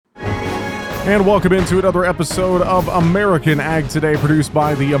And welcome into another episode of American Ag Today, produced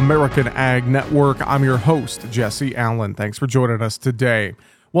by the American Ag Network. I'm your host, Jesse Allen. Thanks for joining us today.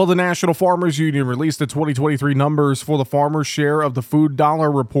 Well, the National Farmers Union released the 2023 numbers for the farmers' share of the Food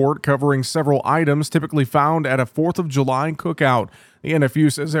Dollar Report, covering several items typically found at a 4th of July cookout. The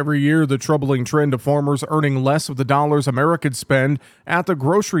NFU says every year the troubling trend of farmers earning less of the dollars Americans spend at the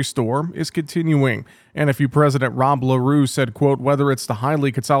grocery store is continuing. NFU President Rob LaRue said, quote, whether it's the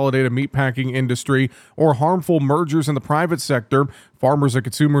highly consolidated meatpacking industry or harmful mergers in the private sector, farmers and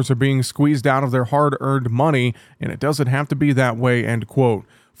consumers are being squeezed out of their hard-earned money, and it doesn't have to be that way, end quote.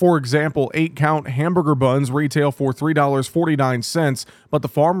 For example, 8-count hamburger buns retail for $3.49, but the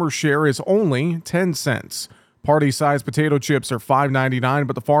farmer's share is only 10 cents. Party-sized potato chips are $5.99,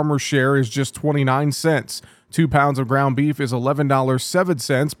 but the farmer's share is just 29 cents. 2 pounds of ground beef is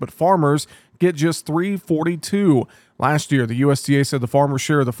 $11.07, but farmers get just $3.42. Last year, the USDA said the farmer's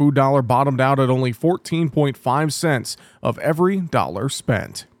share of the food dollar bottomed out at only 14.5 cents of every dollar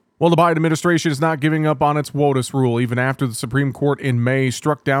spent. Well, the Biden administration is not giving up on its WOTUS rule, even after the Supreme Court in May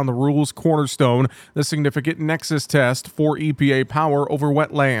struck down the rule's cornerstone, the significant nexus test for EPA power over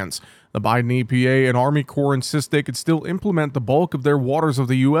wetlands. The Biden EPA and Army Corps insist they could still implement the bulk of their Waters of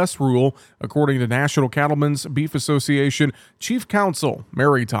the U.S. rule, according to National Cattlemen's Beef Association Chief Counsel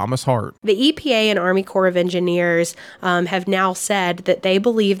Mary Thomas Hart. The EPA and Army Corps of Engineers have now said that they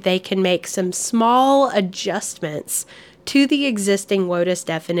believe they can make some small adjustments to the existing WOTUS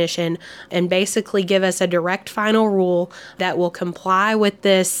definition and basically give us a direct final rule that will comply with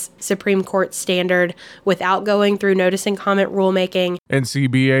this Supreme Court standard without going through notice and comment rulemaking.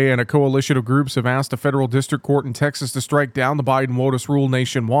 NCBA and a coalition of groups have asked a federal district court in Texas to strike down the Biden WOTUS rule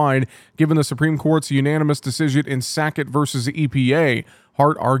nationwide, given the Supreme Court's unanimous decision in Sackett versus EPA.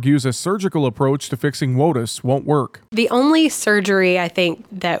 Hart argues a surgical approach to fixing WOTUS won't work. The only surgery I think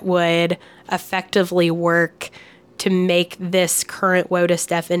that would effectively work to make this current WOTUS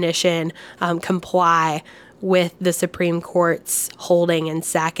definition comply with the Supreme Court's holding in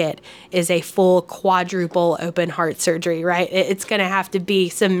Sackett is a full quadruple open heart surgery, right? It's going to have to be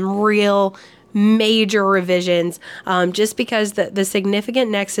some real major revisions just because the significant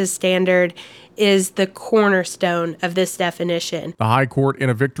nexus standard is the cornerstone of this definition. The High Court, in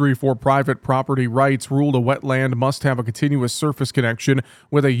a victory for private property rights, ruled a wetland must have a continuous surface connection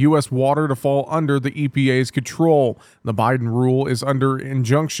with a U.S. water to fall under the EPA's control. The Biden rule is under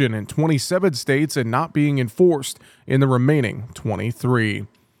injunction in 27 states and not being enforced in the remaining 23.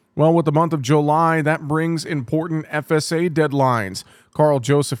 Well, with the month of July, that brings important FSA deadlines. Carl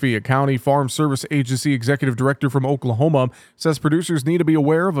Josephy, a county farm service agency executive director from Oklahoma, says producers need to be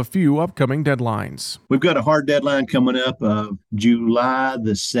aware of a few upcoming deadlines. We've got a hard deadline coming up July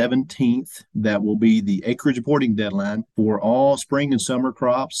the 17th. That will be the acreage reporting deadline for all spring and summer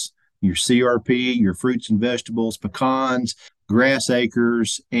crops, your CRP, your fruits and vegetables, pecans, grass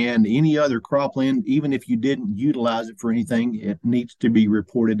acres, and any other cropland. Even if you didn't utilize it for anything, it needs to be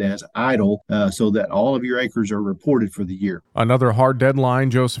reported as idle so that all of your acres are reported for the year. Another hard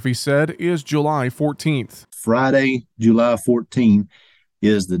deadline, Josephy said, is July 14th. Friday, July 14th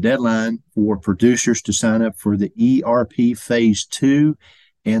is the deadline for producers to sign up for the ERP Phase 2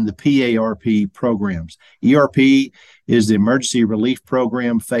 and the PARP programs. ERP is the Emergency Relief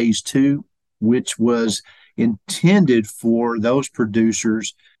Program Phase 2, which was intended for those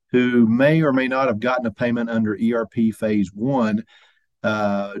producers who may or may not have gotten a payment under ERP Phase 1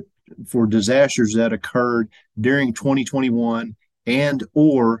 for disasters that occurred during 2021 and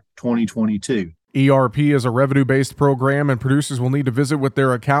or 2022. ERP is a revenue-based program, and producers will need to visit with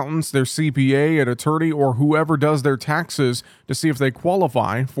their accountants, their CPA, an attorney, or whoever does their taxes to see if they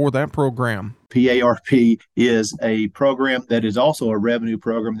qualify for that program. PARP is a program that is also a revenue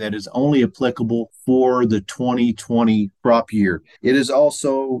program that is only applicable for the 2020 crop year. It is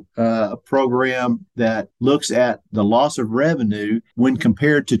also a program that looks at the loss of revenue when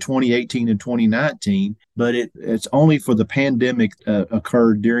compared to 2018 and 2019, but it's only for the pandemic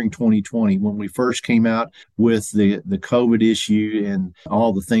occurred during 2020 when we first came out with the COVID issue and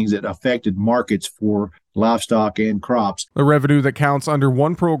all the things that affected markets for livestock and crops. The revenue that counts under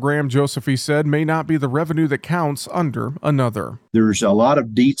one program, Josephy said, may not be the revenue that counts under another. There's a lot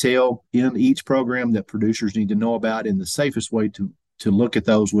of detail in each program that producers need to know about, and the safest way to look at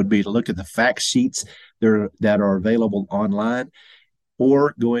those would be to look at the fact sheets that are available online,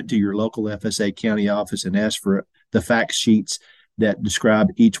 or go into your local FSA county office and ask for the fact sheets that describe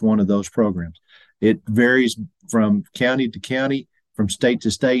each one of those programs. It varies from county to county, from state to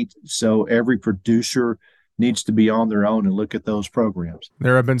state, so every producer needs to be on their own and look at those programs.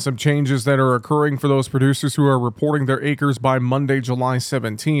 There have been some changes that are occurring for those producers who are reporting their acres by Monday, July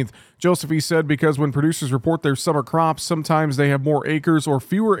 17th. Joseph, he said, because when producers report their summer crops, sometimes they have more acres or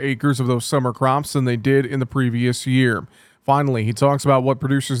fewer acres of those summer crops than they did in the previous year. Finally, he talks about what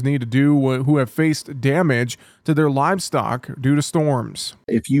producers need to do who have faced damage to their livestock due to storms.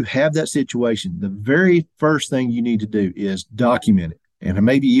 If you have that situation, the very first thing you need to do is document it, and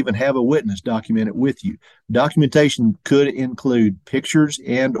maybe even have a witness document it with you. Documentation could include pictures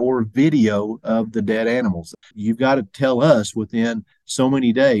and or video of the dead animals. You've got to tell us within so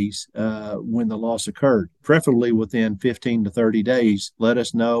many days when the loss occurred, preferably within 15 to 30 days. Let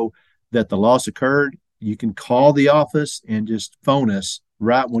us know that the loss occurred. You can call the office and just phone us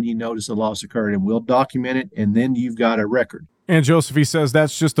right when you notice a loss occurred, and we'll document it, and then you've got a record. And Joseph, he says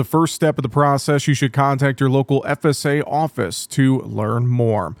that's just the first step of the process. You should contact your local FSA office to learn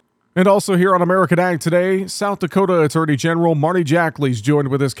more. And also here on American Ag Today, South Dakota Attorney General Marty Jackley's joined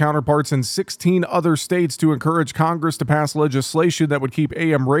with his counterparts in 16 other states to encourage Congress to pass legislation that would keep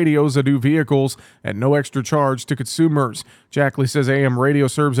AM radios and new vehicles at no extra charge to consumers. Jackley says AM radio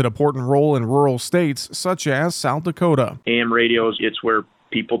serves an important role in rural states such as South Dakota. AM radios, it's where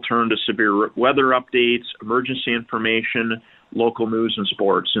people turn to severe weather updates, emergency information, local news and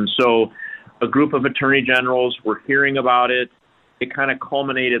sports. And so a group of attorney generals were hearing about it. It kind of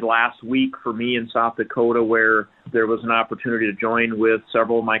culminated last week for me in South Dakota, where there was an opportunity to join with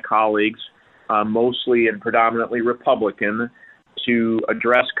several of my colleagues, mostly and predominantly Republican, to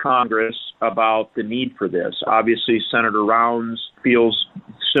address Congress about the need for this. Obviously, Senator Rounds feels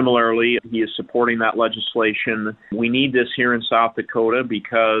similarly. He is supporting that legislation. We need this here in South Dakota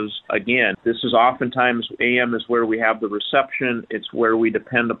because, again, this is oftentimes AM is where we have the reception. It's where we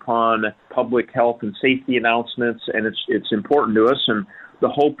depend upon public health and safety announcements, and it's important to us. And the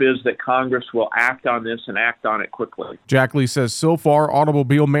hope is that Congress will act on this and act on it quickly. Jackley says so far,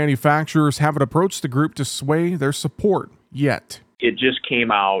 automobile manufacturers haven't approached the group to sway their support yet. It just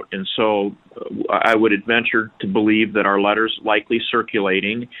came out, and so I would venture to believe that our letter's likely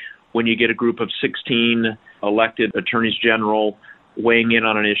circulating. When you get a group of 16 elected attorneys general weighing in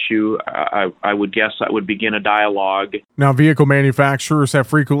on an issue, I would guess that would begin a dialogue. Now, vehicle manufacturers have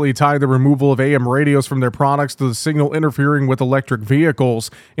frequently tied the removal of AM radios from their products to the signal interfering with electric vehicles.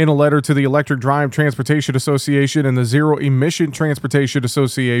 In a letter to the Electric Drive Transportation Association and the Zero Emission Transportation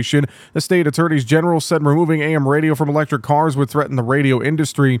Association, the state attorneys general said removing AM radio from electric cars would threaten the radio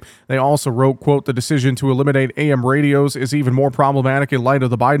industry. They also wrote, quote, the decision to eliminate AM radios is even more problematic in light of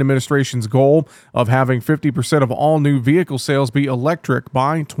the Biden administration's goal of having 50% of all new vehicle sales be electric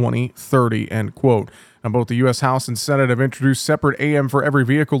by 2030, end quote. Now, both the U.S. House and Senate have introduced separate AM for every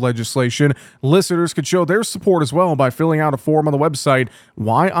vehicle legislation. Listeners could show their support as well by filling out a form on the website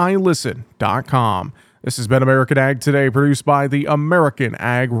whyiListen.com. This has been American Ag Today, produced by the American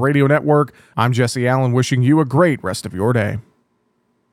Ag Radio Network. I'm Jesse Allen, wishing you a great rest of your day.